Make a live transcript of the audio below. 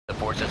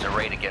forces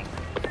arrayed against...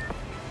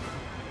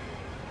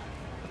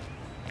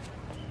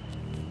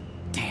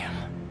 Damn,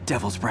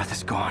 Devil's Breath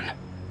is gone.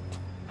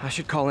 I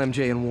should call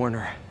MJ and warn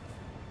her.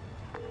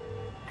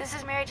 This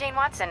is Mary Jane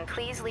Watson.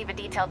 Please leave a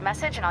detailed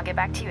message and I'll get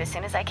back to you as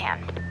soon as I can.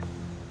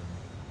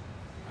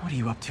 What are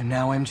you up to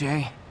now,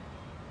 MJ?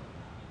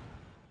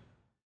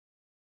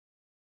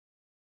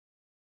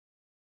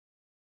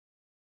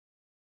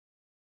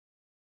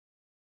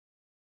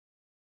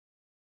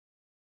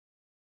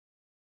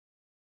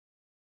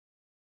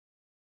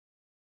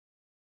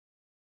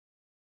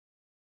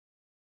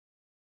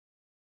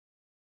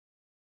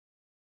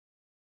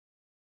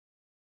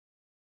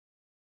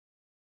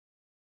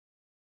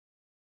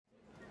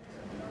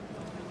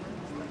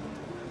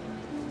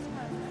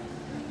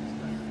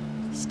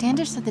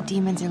 Standish said the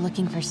demons are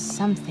looking for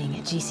something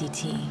at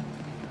GCT.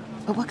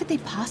 But what could they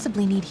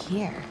possibly need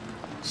here?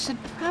 Should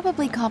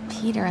probably call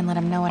Peter and let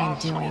him know what I'm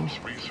doing.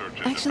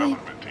 Actually,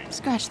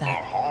 scratch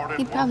that.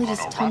 He'd probably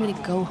just tell me to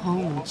go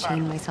home and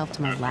chain myself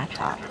to my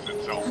laptop.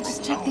 I'll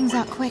just check things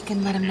out quick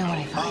and let him know what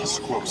I find.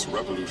 Oscorp's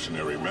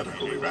Revolutionary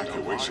Medical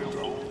Evacuation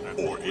Drone,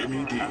 or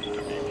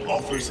MED,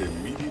 offers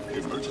immediate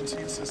emergency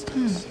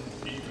assistance.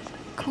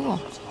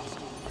 Cool.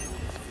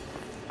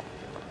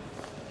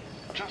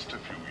 Just a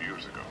few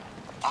years ago,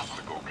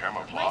 optical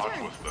camouflage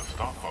was the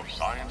stuff of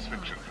science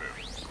fiction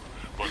films.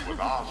 But with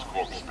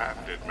Oscorp's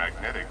patented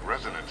magnetic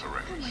resonance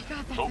arrays,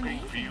 cloaking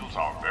fields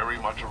are very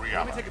much a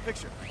reality. Let me take a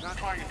picture.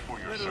 Try it for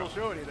yourself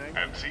show anything.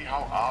 and see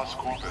how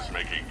Oscorp is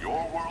making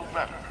your world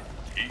better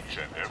each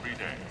and every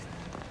day.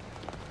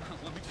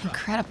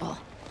 Incredible.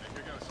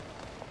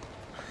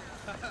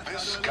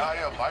 This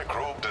Gaia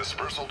microbe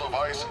dispersal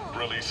device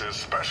releases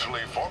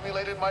specially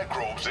formulated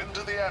microbes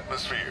into the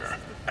atmosphere,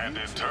 and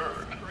in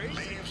turn,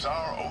 leaves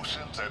our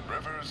oceans and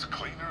rivers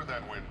cleaner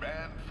than when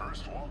man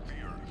first walked the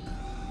earth.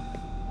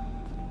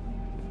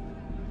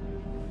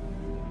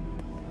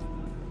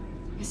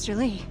 Mr.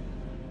 Lee.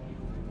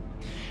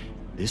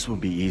 This will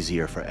be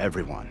easier for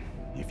everyone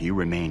if you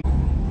remain.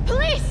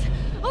 Police!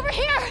 Over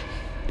here!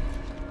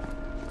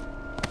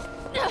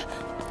 No!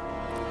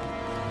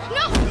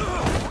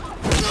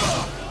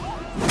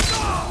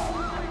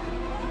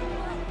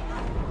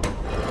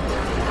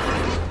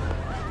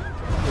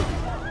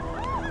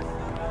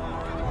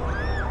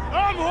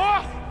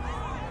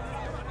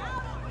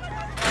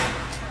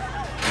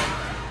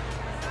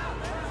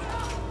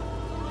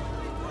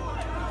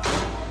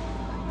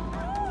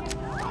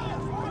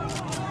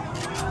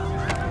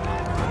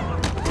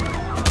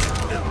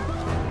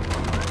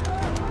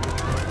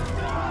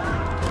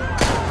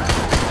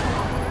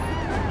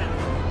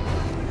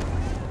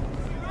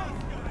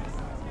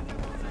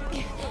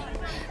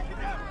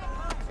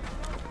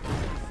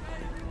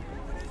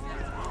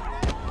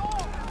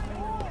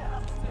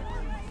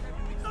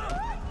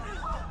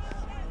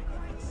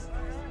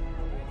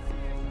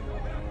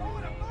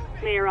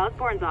 Mayor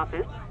Osborne's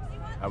office.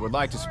 I would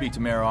like to speak to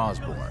Mayor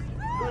Osborne.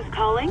 Who's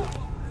calling?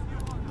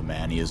 The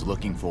man he is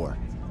looking for.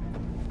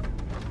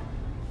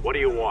 What do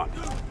you want?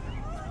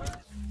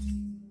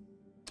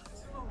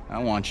 I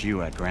want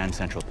you at Grand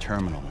Central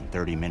Terminal in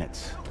 30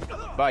 minutes.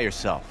 By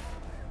yourself.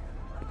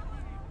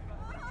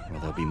 Or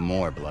there'll be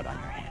more blood on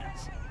your hands.